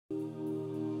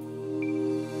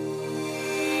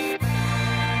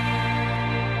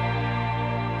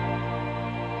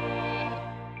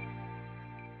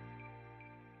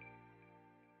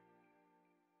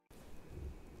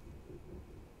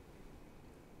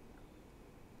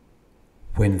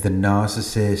when the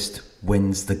narcissist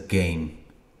wins the game.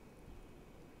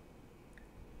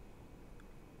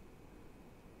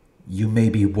 You may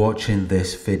be watching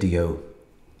this video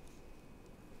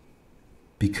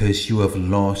because you have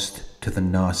lost to the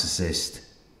narcissist.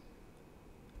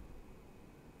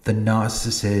 The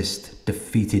narcissist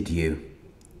defeated you,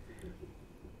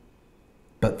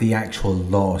 but the actual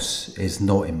loss is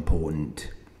not important,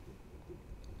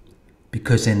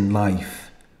 because in life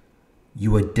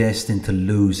you are destined to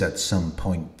lose at some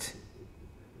point,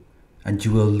 and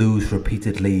you will lose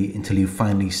repeatedly until you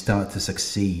finally start to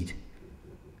succeed.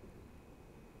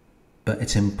 But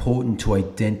it's important to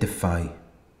identify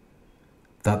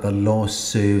that the loss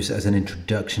serves as an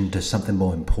introduction to something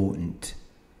more important.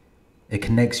 It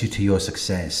connects you to your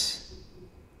success.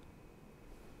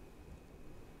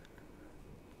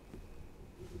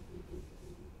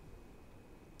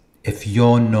 If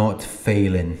you're not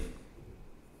failing,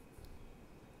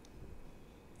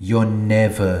 you're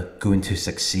never going to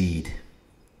succeed.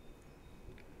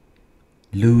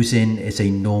 Losing is a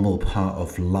normal part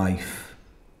of life,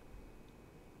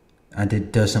 and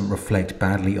it doesn't reflect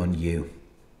badly on you.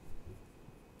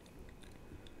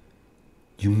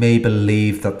 You may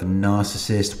believe that the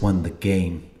narcissist won the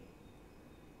game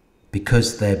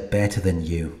because they're better than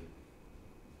you.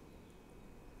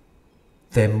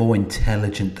 They're more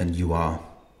intelligent than you are.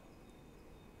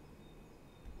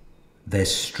 They're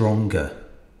stronger.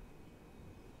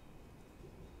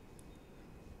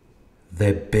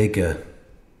 They're bigger.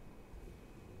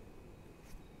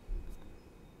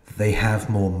 They have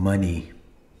more money.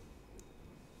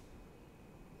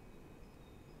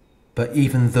 But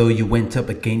even though you went up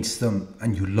against them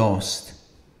and you lost,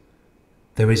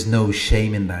 there is no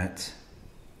shame in that.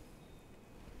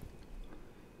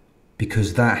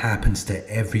 Because that happens to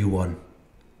everyone.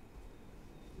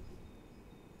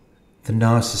 The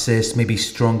narcissist may be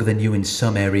stronger than you in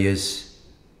some areas,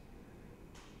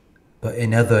 but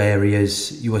in other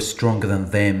areas you are stronger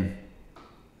than them.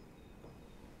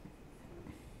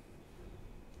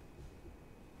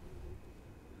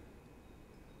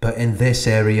 But in this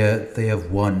area they have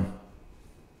won.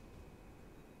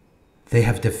 They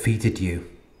have defeated you.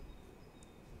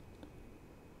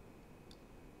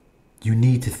 You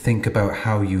need to think about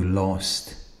how you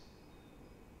lost.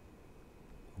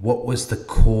 What was the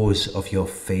cause of your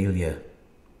failure?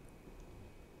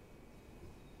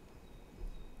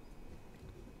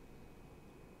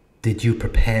 Did you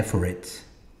prepare for it?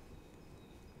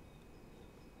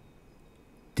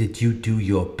 Did you do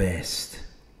your best?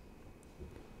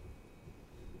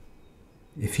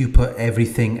 If you put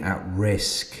everything at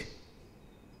risk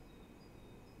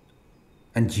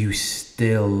and you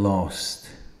still lost,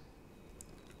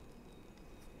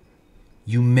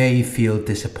 you may feel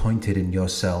disappointed in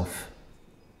yourself,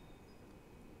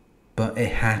 but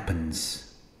it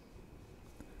happens.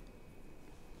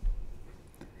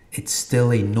 It's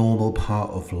still a normal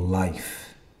part of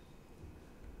life.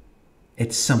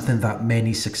 It's something that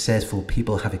many successful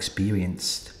people have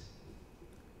experienced.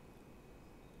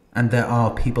 And there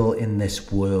are people in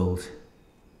this world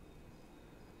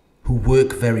who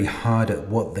work very hard at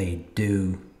what they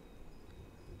do.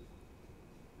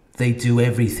 They do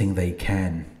everything they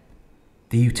can.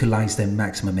 They utilize their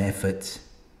maximum effort.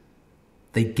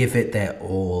 They give it their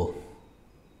all.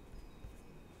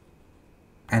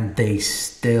 And they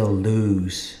still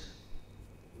lose.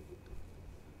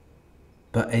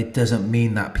 But it doesn't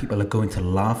mean that people are going to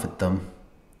laugh at them.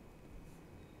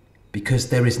 Because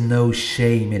there is no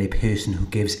shame in a person who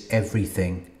gives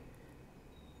everything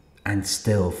and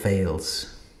still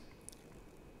fails.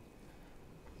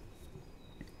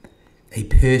 A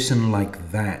person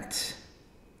like that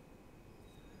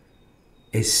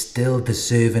is still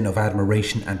deserving of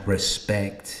admiration and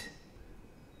respect.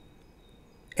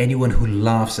 Anyone who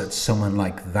laughs at someone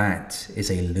like that is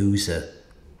a loser.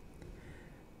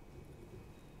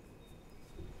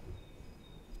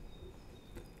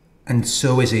 And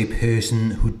so is a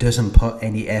person who doesn't put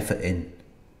any effort in,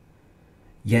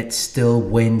 yet still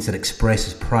wins and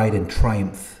expresses pride and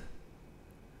triumph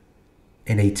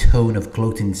in a tone of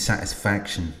gloating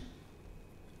satisfaction.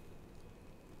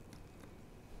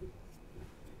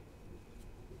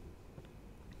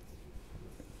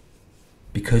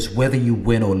 Because whether you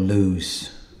win or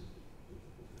lose,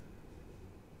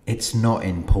 it's not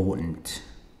important.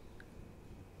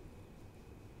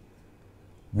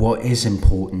 What is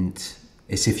important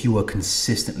is if you are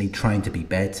consistently trying to be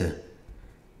better,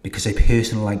 because a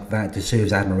person like that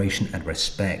deserves admiration and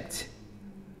respect.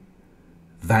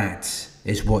 That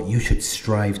is what you should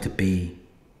strive to be.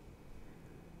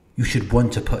 You should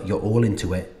want to put your all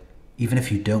into it, even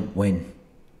if you don't win.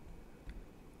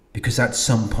 Because at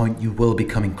some point you will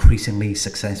become increasingly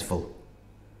successful.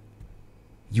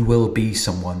 You will be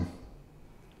someone.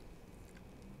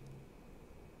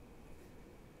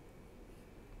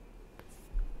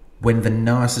 When the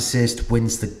narcissist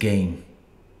wins the game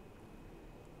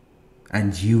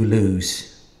and you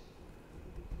lose,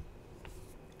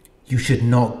 you should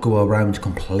not go around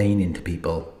complaining to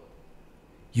people.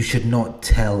 You should not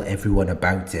tell everyone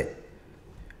about it.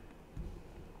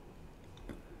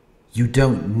 You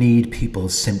don't need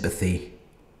people's sympathy.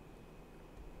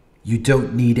 You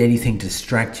don't need anything to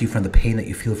distract you from the pain that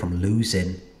you feel from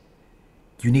losing.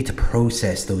 You need to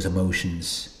process those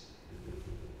emotions.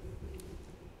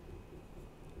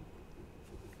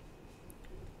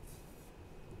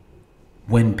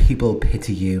 When people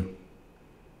pity you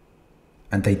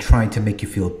and they try to make you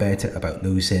feel better about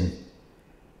losing,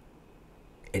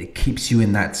 it keeps you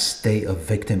in that state of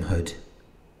victimhood.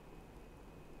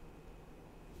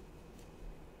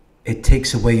 It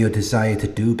takes away your desire to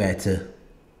do better.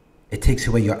 It takes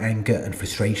away your anger and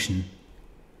frustration,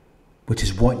 which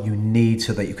is what you need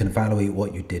so that you can evaluate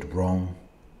what you did wrong.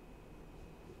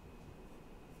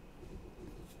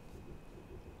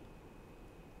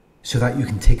 So that you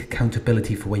can take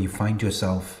accountability for where you find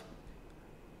yourself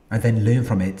and then learn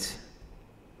from it.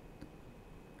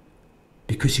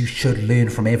 Because you should learn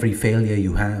from every failure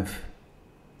you have.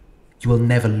 You will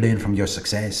never learn from your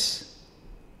success.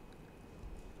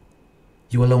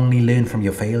 You will only learn from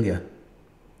your failure.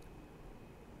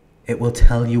 It will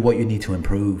tell you what you need to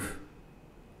improve.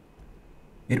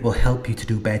 It will help you to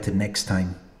do better next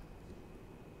time.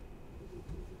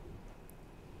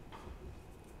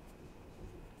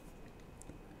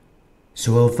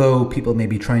 So although people may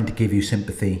be trying to give you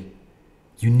sympathy,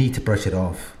 you need to brush it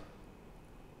off.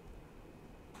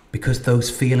 Because those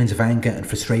feelings of anger and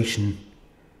frustration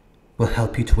will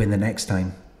help you to win the next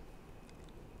time.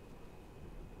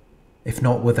 If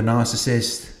not with a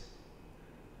narcissist,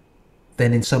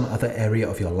 then in some other area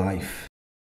of your life.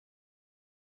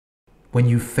 When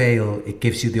you fail, it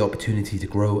gives you the opportunity to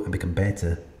grow and become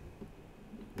better.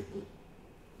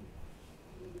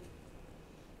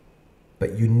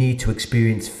 But you need to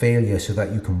experience failure so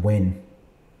that you can win.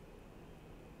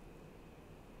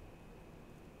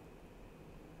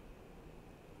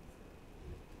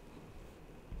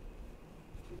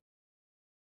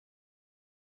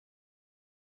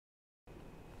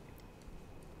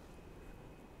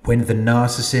 When the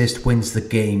narcissist wins the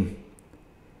game,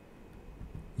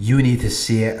 you need to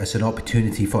see it as an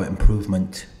opportunity for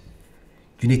improvement.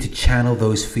 You need to channel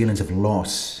those feelings of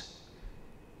loss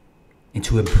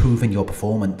into improving your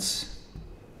performance.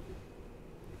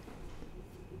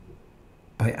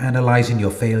 By analysing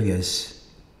your failures,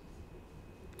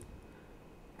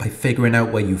 by figuring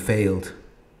out where you failed,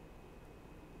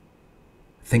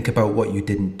 think about what you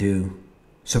didn't do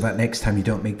so that next time you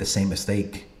don't make the same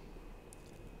mistake.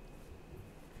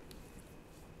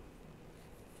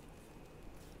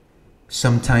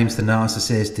 Sometimes the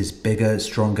narcissist is bigger,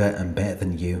 stronger, and better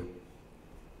than you.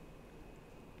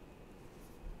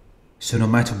 So no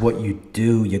matter what you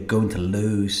do, you're going to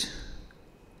lose.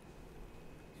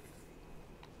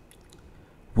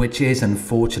 Which is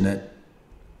unfortunate,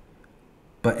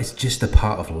 but it's just a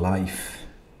part of life.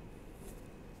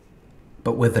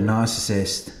 But with the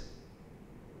narcissist,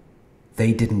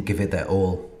 they didn't give it their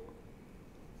all.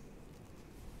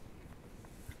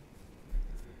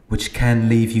 Which can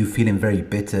leave you feeling very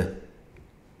bitter.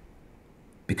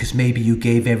 Because maybe you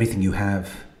gave everything you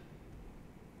have.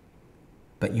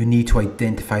 But you need to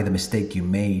identify the mistake you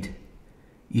made,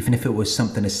 even if it was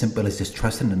something as simple as just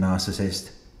trusting the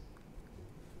narcissist.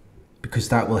 Because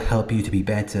that will help you to be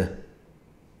better.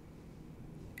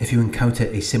 If you encounter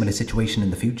a similar situation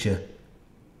in the future.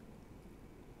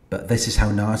 But this is how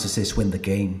narcissists win the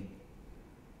game.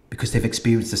 Because they've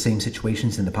experienced the same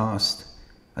situations in the past.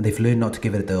 And they've learned not to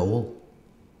give it their all.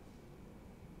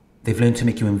 They've learned to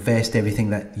make you invest everything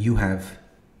that you have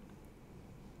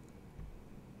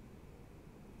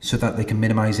so that they can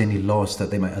minimize any loss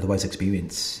that they might otherwise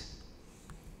experience.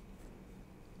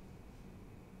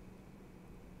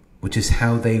 Which is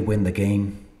how they win the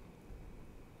game.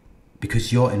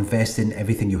 Because you're investing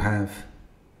everything you have.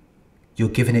 You're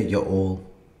giving it your all.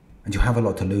 And you have a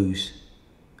lot to lose.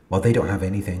 While they don't have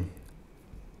anything.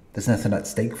 There's nothing at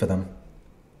stake for them.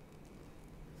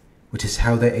 Which is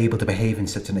how they're able to behave in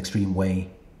such an extreme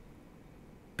way.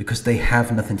 Because they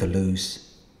have nothing to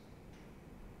lose.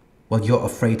 While you're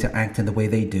afraid to act in the way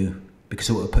they do, because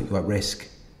it will put you at risk.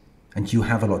 And you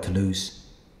have a lot to lose.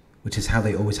 Which is how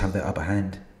they always have their upper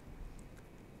hand.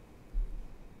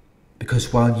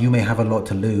 Because while you may have a lot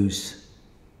to lose,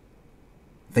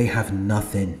 they have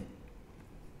nothing.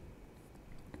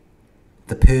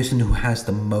 the person who has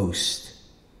the most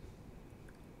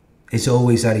is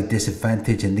always at a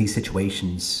disadvantage in these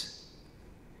situations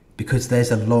because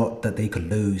there's a lot that they could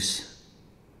lose,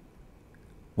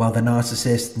 while the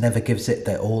narcissist never gives it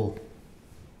their all.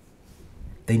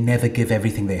 They never give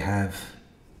everything they have,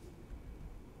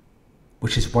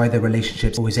 which is why their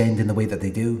relationships always end in the way that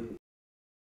they do,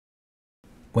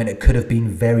 when it could have been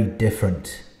very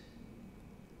different.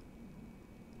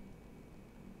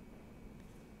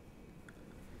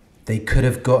 They could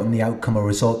have gotten the outcome or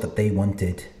result that they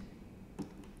wanted.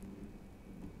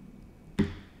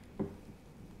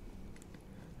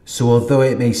 So although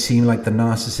it may seem like the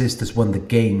narcissist has won the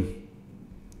game,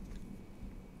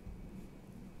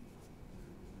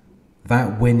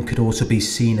 that win could also be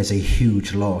seen as a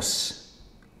huge loss.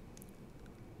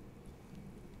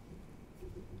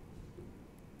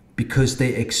 Because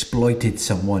they exploited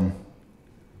someone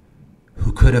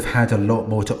who could have had a lot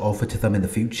more to offer to them in the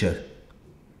future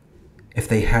if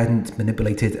they hadn't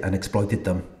manipulated and exploited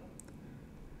them.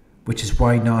 Which is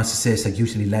why narcissists are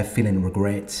usually left feeling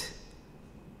regret.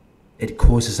 It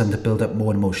causes them to build up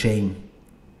more and more shame,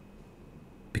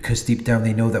 because deep down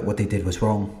they know that what they did was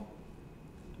wrong.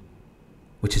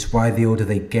 Which is why the older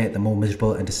they get, the more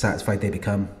miserable and dissatisfied they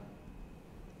become.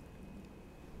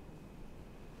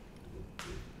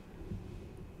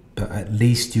 But at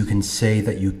least you can say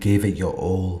that you gave it your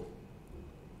all.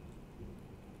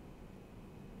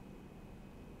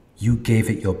 You gave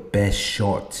it your best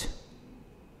shot.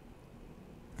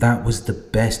 That was the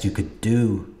best you could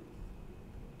do.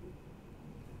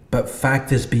 But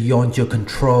factors beyond your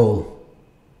control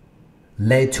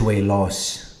led to a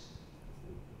loss.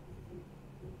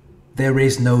 There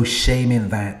is no shame in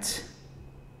that,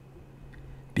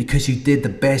 because you did the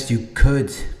best you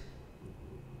could.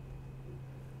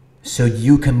 So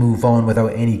you can move on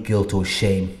without any guilt or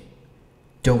shame.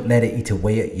 Don't let it eat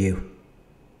away at you.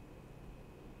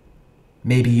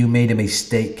 Maybe you made a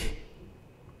mistake,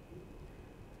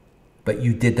 but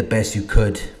you did the best you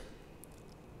could.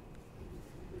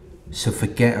 So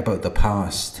forget about the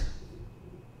past.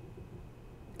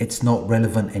 It's not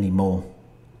relevant anymore.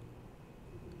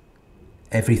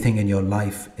 Everything in your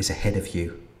life is ahead of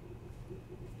you.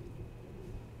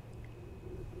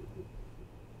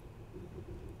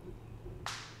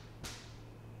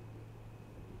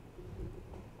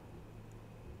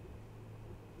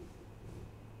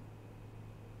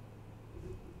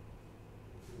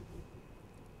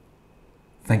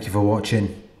 Thank you for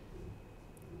watching.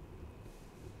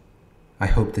 I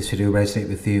hope this video resonated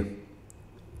with you.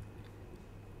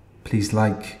 Please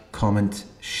like, comment,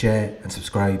 share and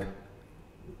subscribe.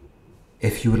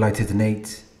 If you would like to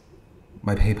donate,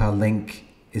 my PayPal link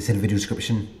is in the video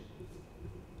description.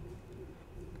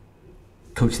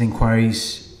 Coaching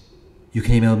inquiries, you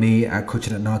can email me at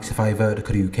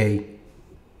coaching@narcsurvivor.co.uk.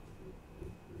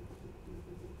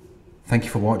 Thank you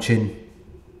for watching,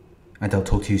 and I'll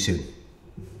talk to you soon.